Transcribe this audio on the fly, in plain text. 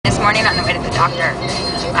morning on the way to the doctor.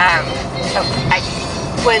 I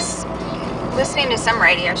was listening to some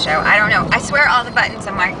radio show. I don't know. I swear all the buttons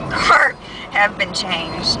on my car have been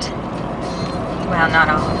changed. Well, not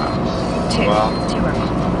all of them. Two of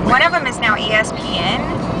them. One of them is now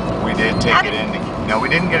ESPN. We did take it in. No, we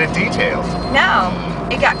didn't get it detailed. No,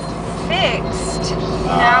 it got fixed.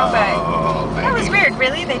 No, but that was weird.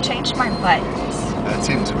 Really, they changed my buttons. That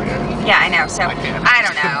seems weird. Yeah, I know. So I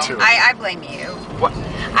don't know. I blame you. What?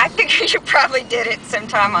 I figure you probably did it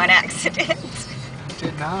sometime on accident.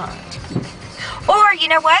 Did not. Or you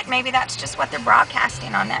know what? Maybe that's just what they're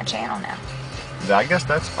broadcasting on that channel now. I guess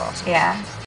that's possible. Yeah.